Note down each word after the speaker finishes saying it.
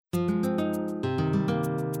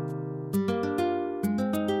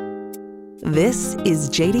This is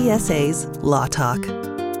JDSA's Law Talk.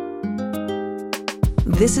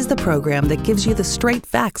 This is the program that gives you the straight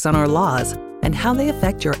facts on our laws and how they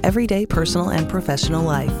affect your everyday personal and professional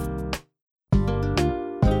life.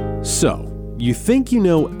 So, you think you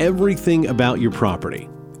know everything about your property.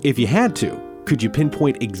 If you had to, could you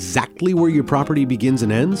pinpoint exactly where your property begins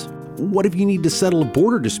and ends? What if you need to settle a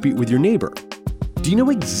border dispute with your neighbor? Do you know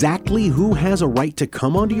exactly who has a right to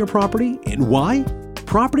come onto your property and why?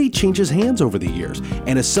 Property changes hands over the years,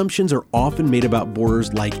 and assumptions are often made about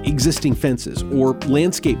borders like existing fences or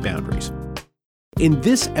landscape boundaries. In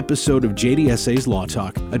this episode of JDSA's Law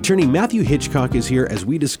Talk, attorney Matthew Hitchcock is here as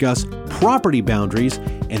we discuss property boundaries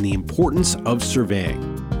and the importance of surveying.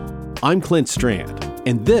 I'm Clint Strand,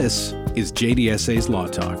 and this is JDSA's Law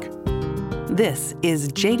Talk. This is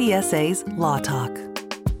JDSA's Law Talk.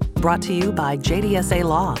 Brought to you by JDSA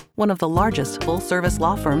Law, one of the largest full-service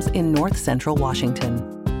law firms in North Central Washington.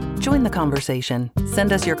 Join the conversation.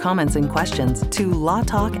 Send us your comments and questions to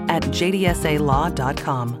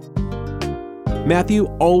lawtalk@jdsalaw.com. Matthew,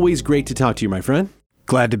 always great to talk to you, my friend.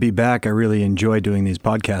 Glad to be back. I really enjoy doing these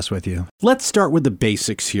podcasts with you. Let's start with the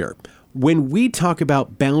basics here. When we talk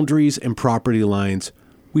about boundaries and property lines,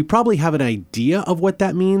 we probably have an idea of what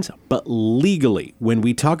that means, but legally, when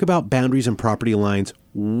we talk about boundaries and property lines,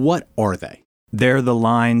 what are they? They're the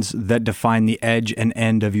lines that define the edge and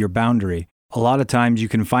end of your boundary. A lot of times you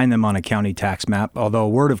can find them on a county tax map, although a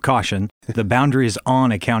word of caution, the boundaries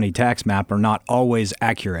on a county tax map are not always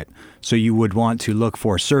accurate. So you would want to look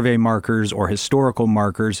for survey markers or historical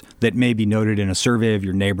markers that may be noted in a survey of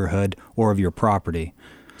your neighborhood or of your property.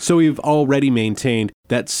 So we've already maintained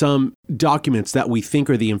that some documents that we think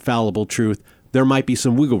are the infallible truth, there might be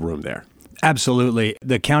some wiggle room there. Absolutely.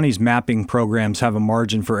 The county's mapping programs have a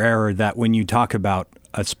margin for error that when you talk about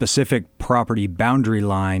a specific property boundary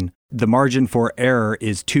line, the margin for error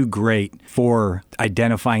is too great for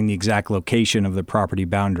identifying the exact location of the property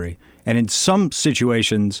boundary. And in some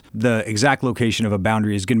situations, the exact location of a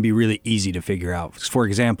boundary is going to be really easy to figure out. For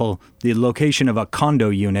example, the location of a condo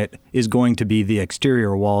unit is going to be the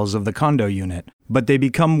exterior walls of the condo unit. But they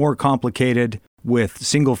become more complicated with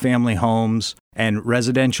single-family homes and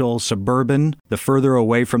residential, suburban. The further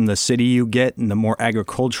away from the city you get and the more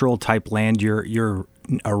agricultural type land you're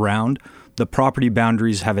around, the property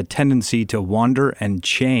boundaries have a tendency to wander and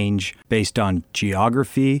change based on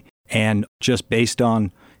geography and just based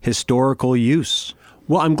on historical use.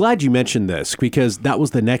 Well, I'm glad you mentioned this because that was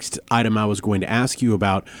the next item I was going to ask you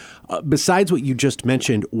about. Besides what you just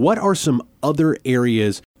mentioned, what are some other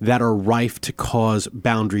areas that are rife to cause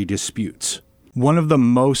boundary disputes? One of the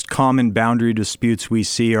most common boundary disputes we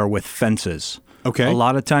see are with fences. Okay. A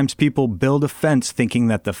lot of times people build a fence thinking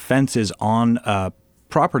that the fence is on a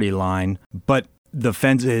property line, but the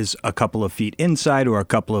fence is a couple of feet inside or a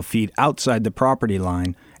couple of feet outside the property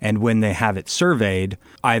line. And when they have it surveyed,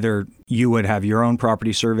 either you would have your own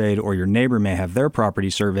property surveyed or your neighbor may have their property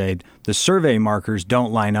surveyed. The survey markers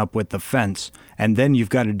don't line up with the fence. And then you've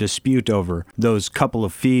got a dispute over those couple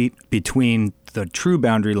of feet between the true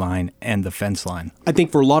boundary line and the fence line. I think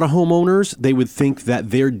for a lot of homeowners, they would think that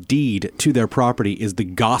their deed to their property is the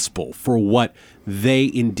gospel for what they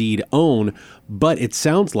indeed own. But it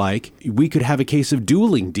sounds like we could have a case of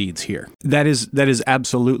dueling deeds here. That is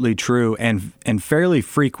absolutely true and fairly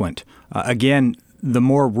frequent. Again, the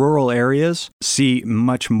more rural areas see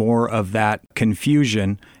much more of that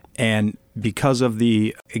confusion, and because of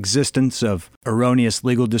the existence of erroneous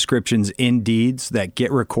legal descriptions in deeds that get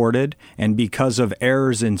recorded, and because of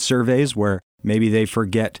errors in surveys where maybe they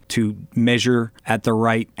forget to measure at the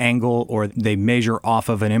right angle or they measure off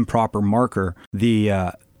of an improper marker, the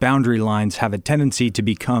boundary lines have a tendency to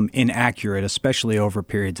become inaccurate, especially over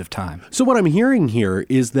periods of time. So what I'm hearing here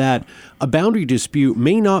is that a boundary dispute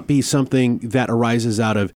may not be something that arises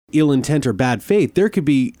out of ill intent or bad faith. There could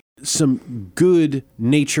be some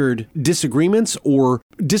good-natured disagreements or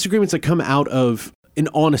disagreements that come out of an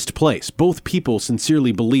honest place. Both people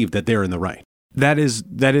sincerely believe that they're in the right. That is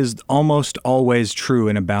almost always true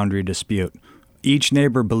in a boundary dispute. Each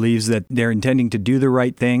neighbor believes that they're intending to do the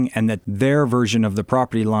right thing and that their version of the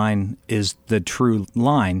property line is the true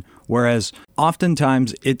line, whereas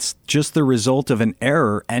oftentimes it's just the result of an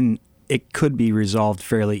error and it could be resolved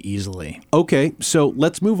fairly easily. Okay, so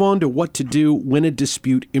let's move on to what to do when a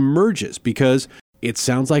dispute emerges, because it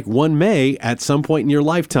sounds like one may at some point in your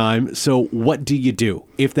lifetime. So what do you do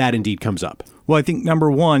if that indeed comes up? Well, I think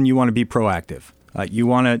number one, you want to be proactive. You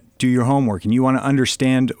want to do your homework and you want to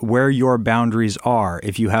understand where your boundaries are.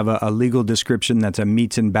 If you have a legal description that's a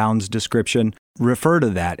meets and bounds description, refer to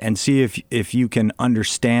that and see if you can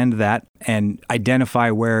understand that and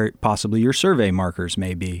identify where possibly your survey markers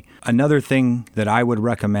may be. Another thing that I would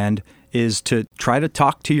recommend is to try to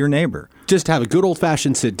talk to your neighbor. Just have a good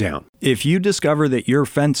old-fashioned sit down. If you discover that your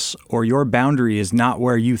fence or your boundary is not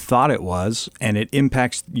where you thought it was and it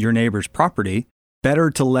impacts your neighbor's property,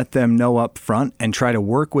 better to let them know up front and try to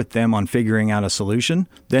work with them on figuring out a solution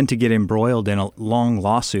than to get embroiled in a long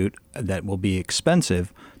lawsuit that will be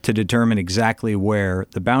expensive to determine exactly where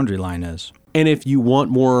the boundary line is. And if you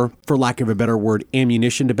want more, for lack of a better word,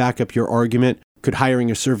 ammunition to back up your argument, could hiring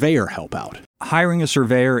a surveyor help out? Hiring a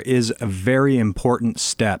surveyor is a very important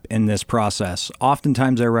step in this process.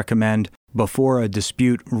 Oftentimes I recommend before a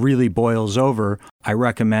dispute really boils over, I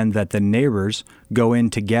recommend that the neighbors go in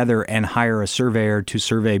together and hire a surveyor to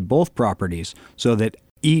survey both properties so that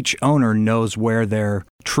each owner knows where their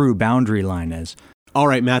true boundary line is. All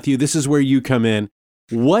right, Matthew, this is where you come in.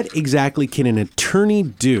 What exactly can an attorney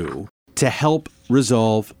do to help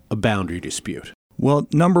resolve a boundary dispute? Well,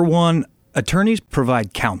 number one, attorneys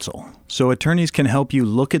provide counsel. So attorneys can help you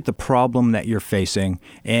look at the problem that you're facing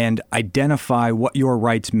and identify what your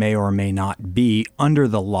rights may or may not be under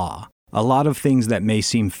the law. A lot of things that may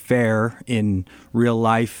seem fair in real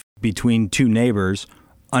life between two neighbors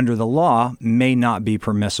under the law may not be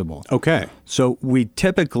permissible. Okay. So we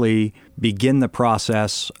typically begin the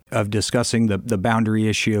process of discussing the boundary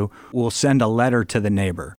issue. We'll send a letter to the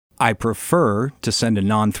neighbor. I prefer to send a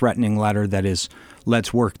non-threatening letter that is,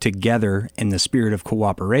 let's work together in the spirit of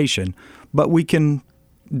cooperation. But we can,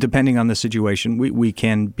 depending on the situation, we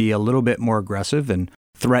can be a little bit more aggressive and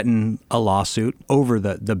threaten a lawsuit over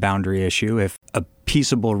the boundary issue if a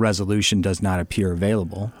peaceable resolution does not appear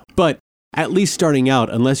available. But at least starting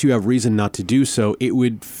out, unless you have reason not to do so, it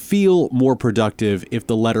would feel more productive if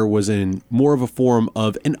the letter was in more of a form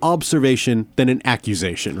of an observation than an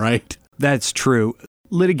accusation, right? That's true.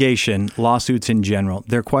 Litigation, lawsuits in general,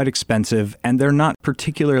 they're quite expensive and they're not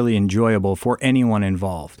particularly enjoyable for anyone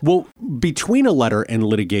involved. Well, between a letter and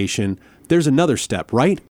litigation, there's another step,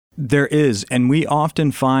 right? There is, and we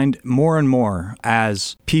often find more and more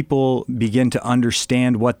as people begin to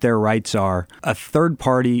understand what their rights are, a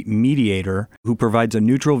third-party mediator who provides a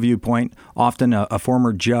neutral viewpoint, often a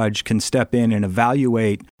former judge, can step in and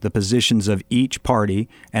evaluate the positions of each party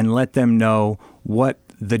and let them know what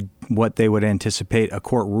they would anticipate a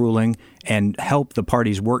court ruling and help the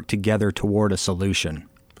parties work together toward a solution.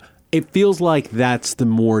 It feels like that's the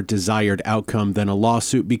more desired outcome than a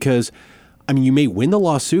lawsuit because, I mean, you may win the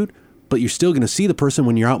lawsuit, but you're still going to see the person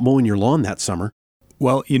when you're out mowing your lawn that summer.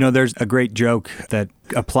 Well, there's a great joke that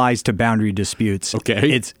applies to boundary disputes.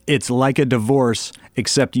 Okay. It's like a divorce,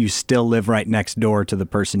 except you still live right next door to the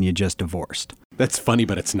person you just divorced. That's funny,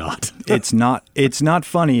 but it's not. It's not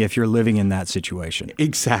funny if you're living in that situation.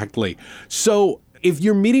 Exactly. So if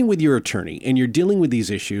you're meeting with your attorney and you're dealing with these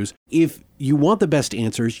issues, if you want the best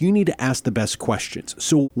answers, you need to ask the best questions.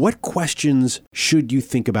 So what questions should you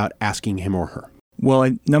think about asking him or her?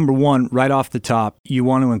 Well, number one, right off the top, you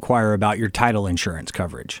want to inquire about your title insurance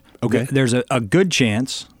coverage. Okay. There's a good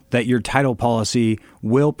chance that your title policy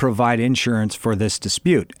will provide insurance for this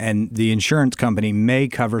dispute, and the insurance company may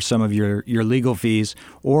cover some of your legal fees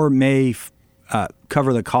or may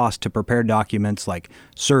cover the cost to prepare documents like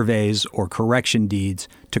surveys or correction deeds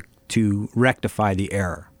to rectify the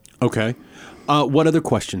error. Okay. What other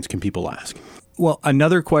questions can people ask? Well,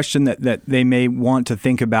 another question that they may want to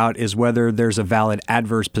think about is whether there's a valid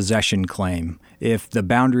adverse possession claim. If the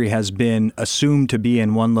boundary has been assumed to be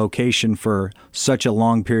in one location for such a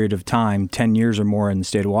long period of time, 10 years or more in the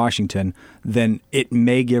state of Washington, then it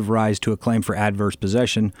may give rise to a claim for adverse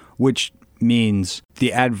possession, which means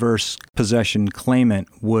the adverse possession claimant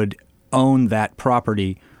would own that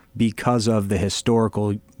property because of the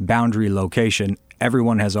historical boundary location.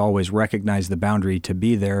 Everyone has always recognized the boundary to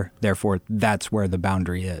be there. Therefore, that's where the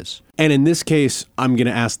boundary is. And in this case, I'm going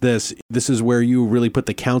to ask this. This is where you really put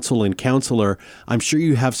the counsel and counselor. I'm sure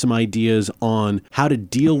you have some ideas on how to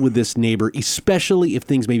deal with this neighbor, especially if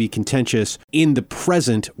things may be contentious in the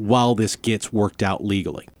present while this gets worked out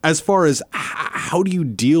legally. As far as how do you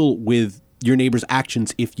deal with your neighbor's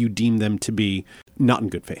actions if you deem them to be not in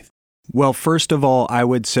good faith? Well, first of all, I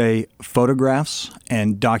would say photographs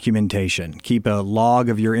and documentation. Keep a log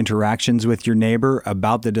of your interactions with your neighbor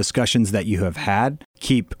about the discussions that you have had.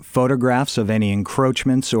 Keep photographs of any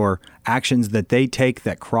encroachments or actions that they take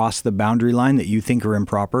that cross the boundary line that you think are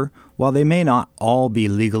improper. While they may not all be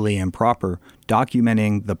legally improper,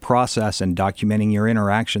 documenting the process and documenting your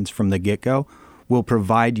interactions from the get-go will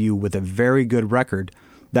provide you with a very good record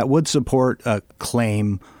that would support a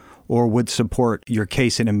claim or would support your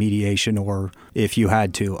case in a mediation or, if you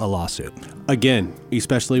had to, a lawsuit. Again,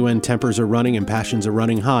 especially when tempers are running and passions are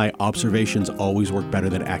running high, observations always work better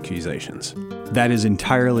than accusations. That is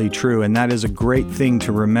entirely true, and that is a great thing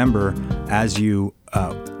to remember as you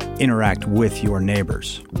interact with your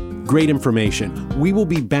neighbors. Great information. We will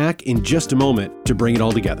be back in just a moment to bring it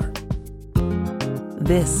all together.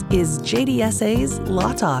 This is JDSA's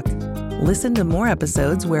Law Talk. Listen to more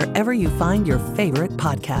episodes wherever you find your favorite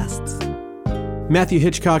podcasts. Matthew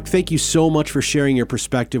Hitchcock, thank you so much for sharing your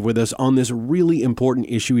perspective with us on this really important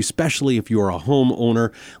issue, especially if you're a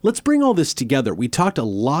homeowner. Let's bring all this together. We talked a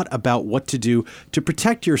lot about what to do to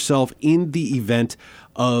protect yourself in the event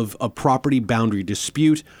of a property boundary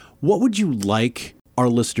dispute. What would you like our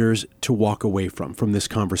listeners to walk away from this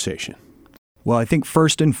conversation? Well, I think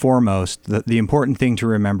first and foremost, the important thing to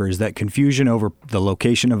remember is that confusion over the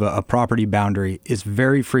location of a property boundary is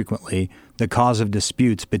very frequently the cause of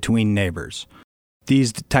disputes between neighbors.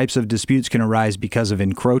 These types of disputes can arise because of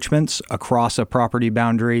encroachments across a property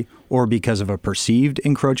boundary or because of a perceived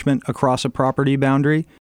encroachment across a property boundary.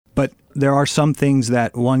 But there are some things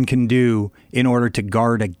that one can do in order to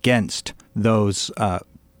guard against those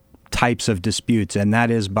types of disputes, and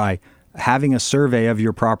that is by having a survey of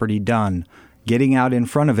your property done, getting out in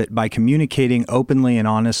front of it by communicating openly and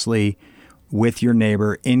honestly with your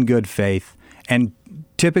neighbor in good faith, and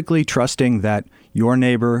typically trusting that your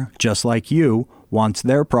neighbor, just like you, wants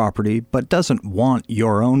their property but doesn't want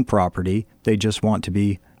your own property. They just want to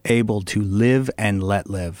be able to live and let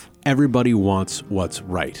live. Everybody wants what's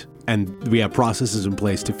right, and we have processes in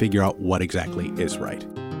place to figure out what exactly is right.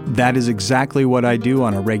 That is exactly what I do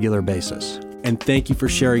on a regular basis. And thank you for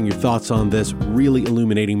sharing your thoughts on this, really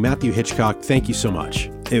illuminating. Matthew Hitchcock, thank you so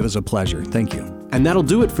much. It was a pleasure. Thank you. And that'll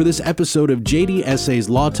do it for this episode of JDSA's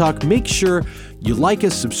Law Talk. Make sure you like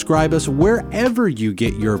us, subscribe us wherever you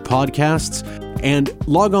get your podcasts, and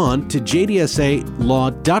log on to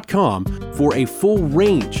jdslaw.com for a full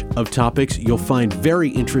range of topics you'll find very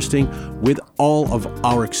interesting with all of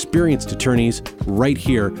our experienced attorneys right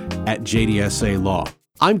here at JDSA Law.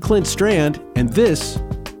 I'm Clint Strand, and this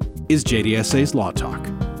is JDSA's Law Talk.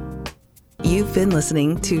 You've been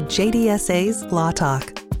listening to JDSA's Law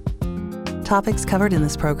Talk. Topics covered in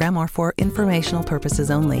this program are for informational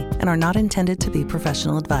purposes only and are not intended to be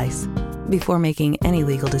professional advice. Before making any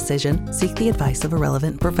legal decision, seek the advice of a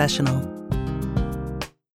relevant professional.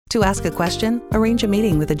 To ask a question, arrange a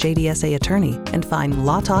meeting with a JDSA attorney and find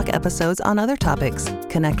Law Talk episodes on other topics.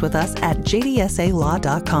 Connect with us at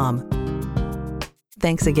jdsalaw.com.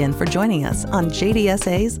 Thanks again for joining us on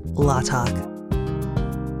JDSA's Law Talk.